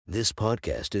This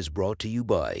podcast is brought to you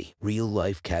by Real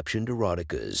Life Captioned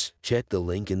Eroticas. Check the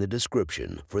link in the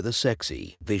description for the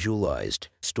sexy, visualized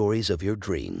stories of your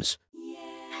dreams.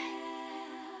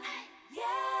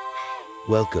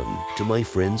 Welcome to my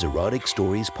friend's Erotic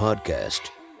Stories podcast,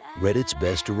 Reddit's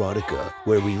Best Erotica,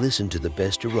 where we listen to the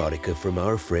best erotica from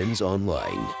our friends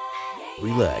online.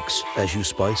 Relax as you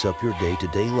spice up your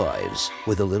day-to-day lives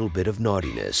with a little bit of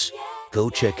naughtiness. Go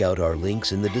check out our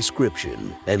links in the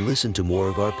description and listen to more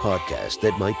of our podcast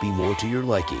that might be more to your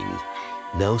liking.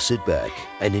 Now sit back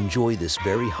and enjoy this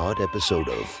very hot episode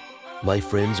of My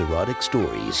Friend's Erotic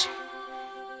Stories.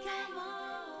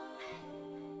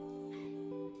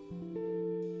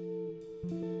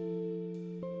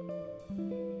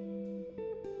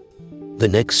 The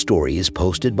next story is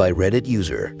posted by Reddit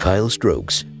user Kyle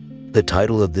Strokes. The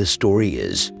title of this story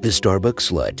is The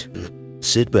Starbucks Slut.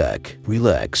 Sit back,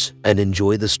 relax, and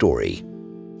enjoy the story.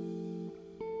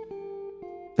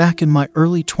 Back in my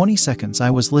early 22nd,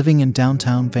 I was living in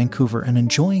downtown Vancouver and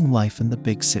enjoying life in the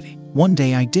big city. One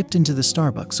day I dipped into the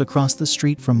Starbucks across the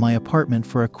street from my apartment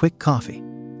for a quick coffee,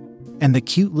 and the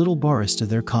cute little barista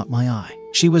there caught my eye.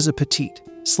 She was a petite,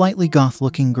 slightly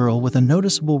goth-looking girl with a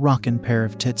noticeable rockin' pair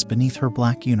of tits beneath her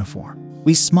black uniform.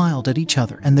 We smiled at each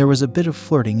other and there was a bit of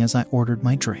flirting as I ordered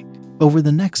my drink. Over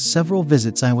the next several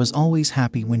visits, I was always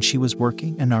happy when she was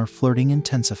working and our flirting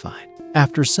intensified.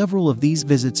 After several of these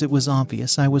visits, it was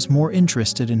obvious I was more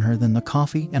interested in her than the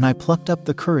coffee, and I plucked up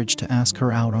the courage to ask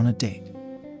her out on a date,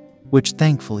 which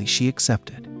thankfully she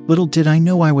accepted. Little did I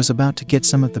know I was about to get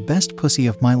some of the best pussy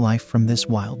of my life from this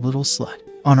wild little slut.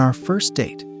 On our first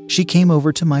date, she came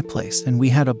over to my place and we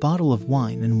had a bottle of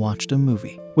wine and watched a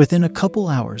movie. Within a couple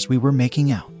hours, we were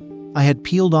making out. I had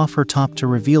peeled off her top to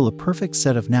reveal a perfect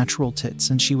set of natural tits,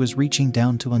 and she was reaching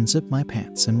down to unzip my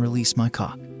pants and release my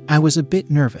cock. I was a bit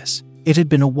nervous. It had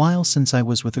been a while since I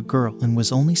was with a girl and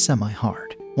was only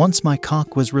semi-hard. Once my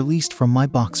cock was released from my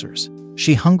boxers,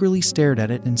 she hungrily stared at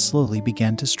it and slowly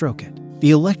began to stroke it.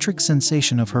 The electric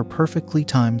sensation of her perfectly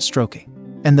timed stroking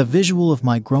and the visual of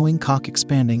my growing cock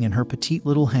expanding in her petite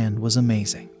little hand was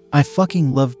amazing. I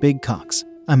fucking love big cocks.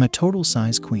 I'm a total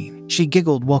size queen. She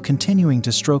giggled while continuing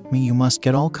to stroke me. You must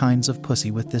get all kinds of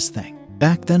pussy with this thing.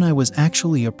 Back then I was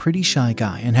actually a pretty shy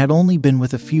guy and had only been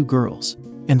with a few girls.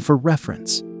 And for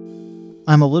reference,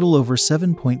 I'm a little over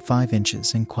 7.5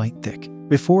 inches and quite thick.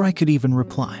 Before I could even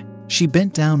reply, she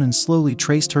bent down and slowly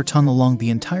traced her tongue along the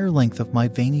entire length of my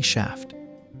veiny shaft,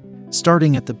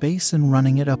 starting at the base and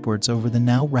running it upwards over the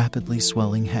now rapidly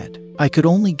swelling head. I could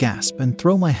only gasp and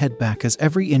throw my head back as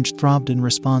every inch throbbed in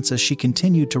response as she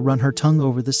continued to run her tongue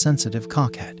over the sensitive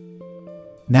cockhead,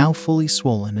 now fully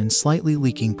swollen and slightly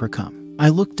leaking precum. I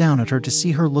looked down at her to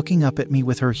see her looking up at me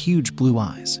with her huge blue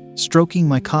eyes, stroking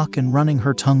my cock and running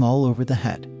her tongue all over the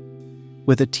head,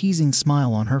 with a teasing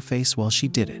smile on her face while she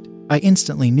did it. I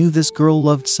instantly knew this girl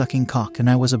loved sucking cock and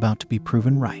I was about to be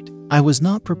proven right. I was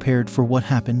not prepared for what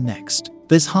happened next.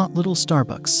 This hot little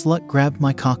Starbucks slut grabbed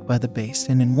my cock by the base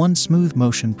and in one smooth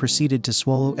motion proceeded to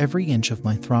swallow every inch of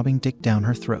my throbbing dick down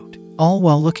her throat, all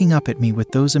while looking up at me with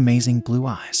those amazing blue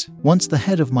eyes. Once the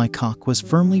head of my cock was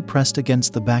firmly pressed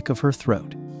against the back of her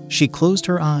throat, she closed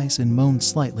her eyes and moaned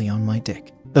slightly on my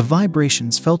dick. The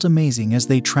vibrations felt amazing as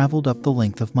they traveled up the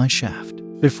length of my shaft.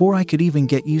 Before I could even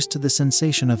get used to the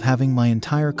sensation of having my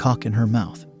entire cock in her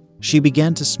mouth, she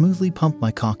began to smoothly pump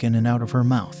my cock in and out of her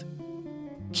mouth,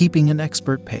 keeping an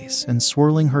expert pace and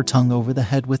swirling her tongue over the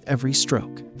head with every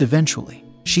stroke. Eventually,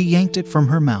 she yanked it from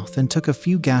her mouth and took a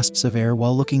few gasps of air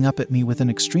while looking up at me with an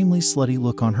extremely slutty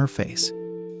look on her face,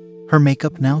 her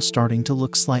makeup now starting to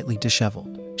look slightly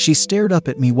disheveled. She stared up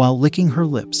at me while licking her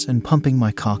lips and pumping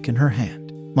my cock in her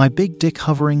hand. My big dick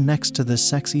hovering next to this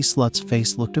sexy slut's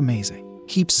face looked amazing.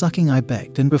 Keep sucking, I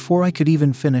begged, and before I could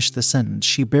even finish the sentence,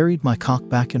 she buried my cock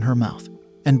back in her mouth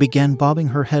and began bobbing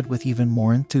her head with even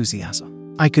more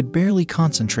enthusiasm. I could barely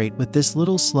concentrate with this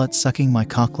little slut sucking my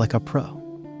cock like a pro,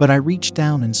 but I reached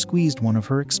down and squeezed one of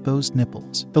her exposed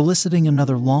nipples, eliciting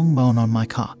another long moan on my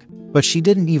cock. But she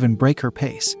didn't even break her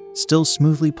pace, still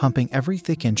smoothly pumping every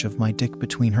thick inch of my dick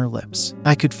between her lips.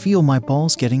 I could feel my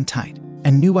balls getting tight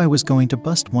and knew I was going to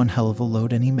bust one hell of a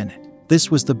load any minute. This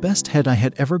was the best head I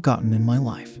had ever gotten in my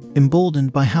life.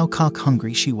 Emboldened by how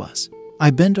cock-hungry she was,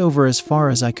 I bent over as far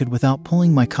as I could without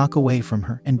pulling my cock away from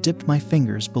her and dipped my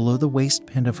fingers below the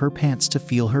waistband of her pants to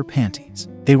feel her panties.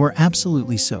 They were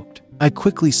absolutely soaked. I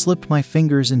quickly slipped my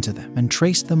fingers into them and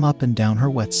traced them up and down her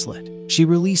wet slit. She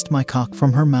released my cock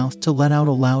from her mouth to let out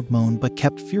a loud moan but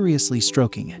kept furiously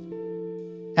stroking it,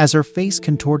 as her face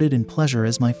contorted in pleasure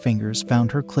as my fingers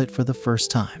found her clit for the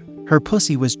first time. Her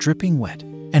pussy was dripping wet,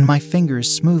 and my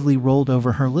fingers smoothly rolled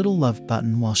over her little love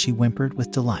button while she whimpered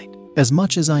with delight. As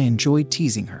much as I enjoyed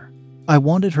teasing her, I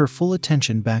wanted her full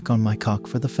attention back on my cock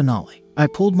for the finale. I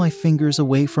pulled my fingers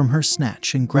away from her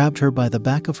snatch and grabbed her by the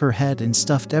back of her head and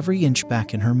stuffed every inch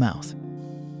back in her mouth,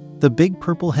 the big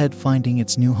purple head finding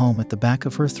its new home at the back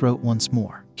of her throat once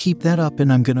more. "Keep that up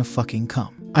and I'm gonna fucking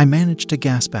come," I managed to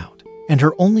gasp out, and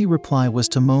her only reply was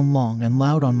to moan long and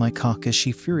loud on my cock as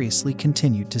she furiously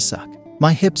continued to suck.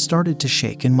 My hips started to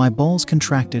shake and my balls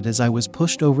contracted as I was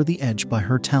pushed over the edge by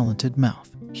her talented mouth.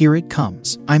 "Here it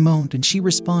comes," I moaned, and she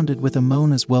responded with a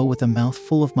moan as well, with a mouth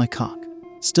full of my cock,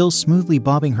 still smoothly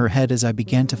bobbing her head as I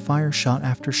began to fire shot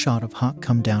after shot of hot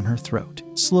cum down her throat.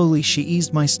 Slowly, she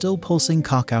eased my still pulsing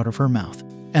cock out of her mouth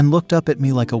and looked up at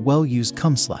me like a well-used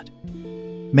cum slut,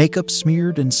 makeup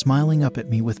smeared and smiling up at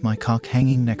me with my cock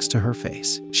hanging next to her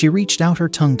face. She reached out her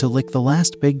tongue to lick the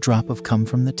last big drop of cum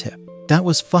from the tip. "That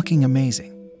was fucking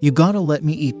amazing. You gotta let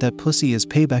me eat that pussy as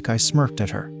payback," I smirked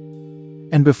at her.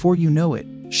 And before you know it,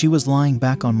 she was lying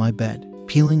back on my bed,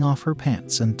 peeling off her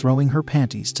pants and throwing her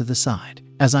panties to the side.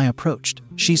 As I approached,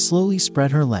 she slowly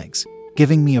spread her legs,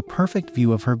 giving me a perfect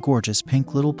view of her gorgeous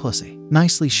pink little pussy,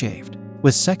 nicely shaved,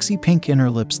 with sexy pink inner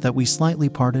lips that we slightly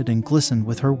parted and glistened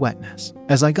with her wetness.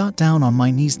 As I got down on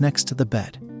my knees next to the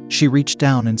bed, she reached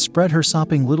down and spread her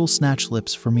sopping little snatch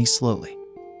lips for me slowly,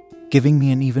 giving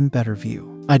me an even better view.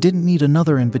 I didn't need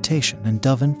another invitation and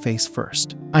dove in face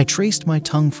first. I traced my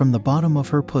tongue from the bottom of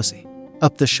her pussy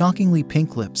up the shockingly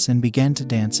pink lips and began to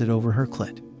dance it over her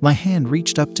clit. My hand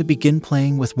reached up to begin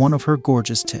playing with one of her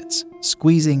gorgeous tits,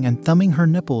 squeezing and thumbing her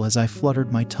nipple as I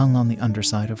fluttered my tongue on the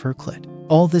underside of her clit.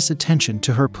 All this attention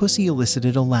to her pussy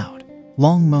elicited a loud,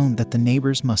 long moan that the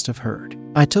neighbors must have heard.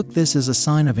 I took this as a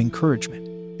sign of encouragement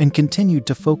and continued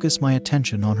to focus my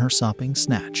attention on her sopping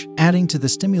snatch, adding to the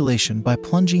stimulation by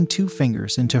plunging 2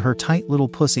 fingers into her tight little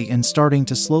pussy and starting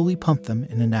to slowly pump them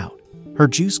in and out, her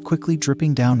juice quickly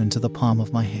dripping down into the palm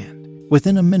of my hand.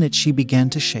 Within a minute, she began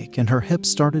to shake and her hips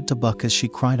started to buck as she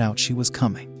cried out she was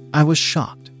coming. I was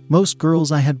shocked. Most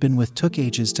girls I had been with took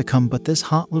ages to come, but this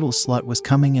hot little slut was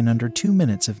coming in under 2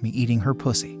 minutes of me eating her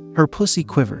pussy. Her pussy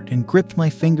quivered and gripped my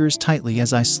fingers tightly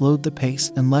as I slowed the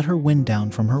pace and let her wind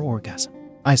down from her orgasm.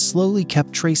 I slowly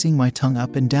kept tracing my tongue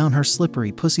up and down her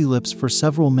slippery pussy lips for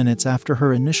several minutes after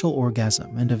her initial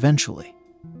orgasm, and eventually,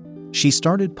 she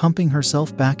started pumping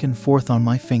herself back and forth on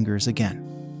my fingers again,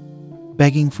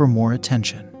 begging for more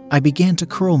attention. I began to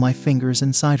curl my fingers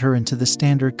inside her into the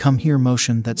standard come here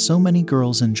motion that so many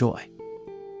girls enjoy,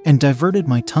 and diverted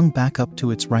my tongue back up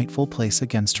to its rightful place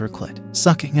against her clit,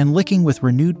 sucking and licking with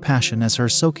renewed passion as her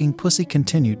soaking pussy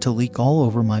continued to leak all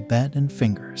over my bed and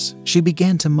fingers. She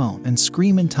began to moan and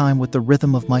scream in time with the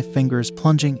rhythm of my fingers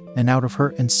plunging in and out of her,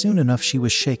 and soon enough she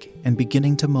was shaking and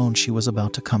beginning to moan she was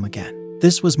about to come again.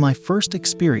 This was my first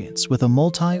experience with a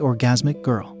multi-orgasmic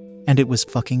girl, and it was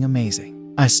fucking amazing.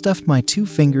 I stuffed my 2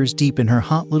 fingers deep in her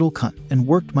hot little cunt and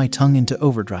worked my tongue into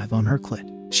overdrive on her clit.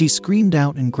 She screamed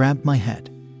out and grabbed my head,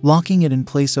 locking it in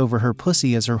place over her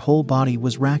pussy as her whole body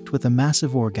was racked with a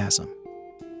massive orgasm.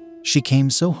 She came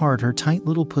so hard her tight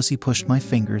little pussy pushed my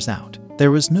fingers out.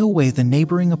 There was no way the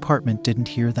neighboring apartment didn't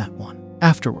hear that one.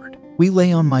 Afterward, we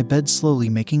lay on my bed slowly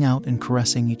making out and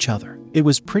caressing each other. It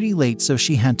was pretty late, so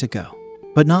she had to go,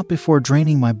 but not before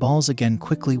draining my balls again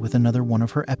quickly with another one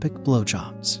of her epic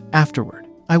blowjobs. Afterward,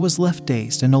 I was left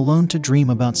dazed and alone to dream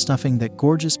about stuffing that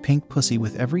gorgeous pink pussy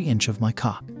with every inch of my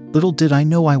cock. Little did I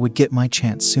know I would get my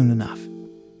chance soon enough.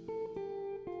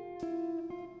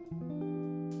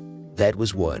 That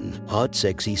was one hot,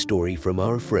 sexy story from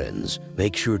our friends.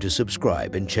 Make sure to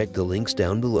subscribe and check the links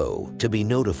down below to be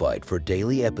notified for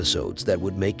daily episodes that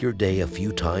would make your day a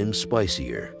few times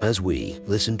spicier as we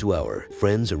listen to our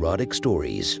friends' erotic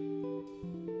stories.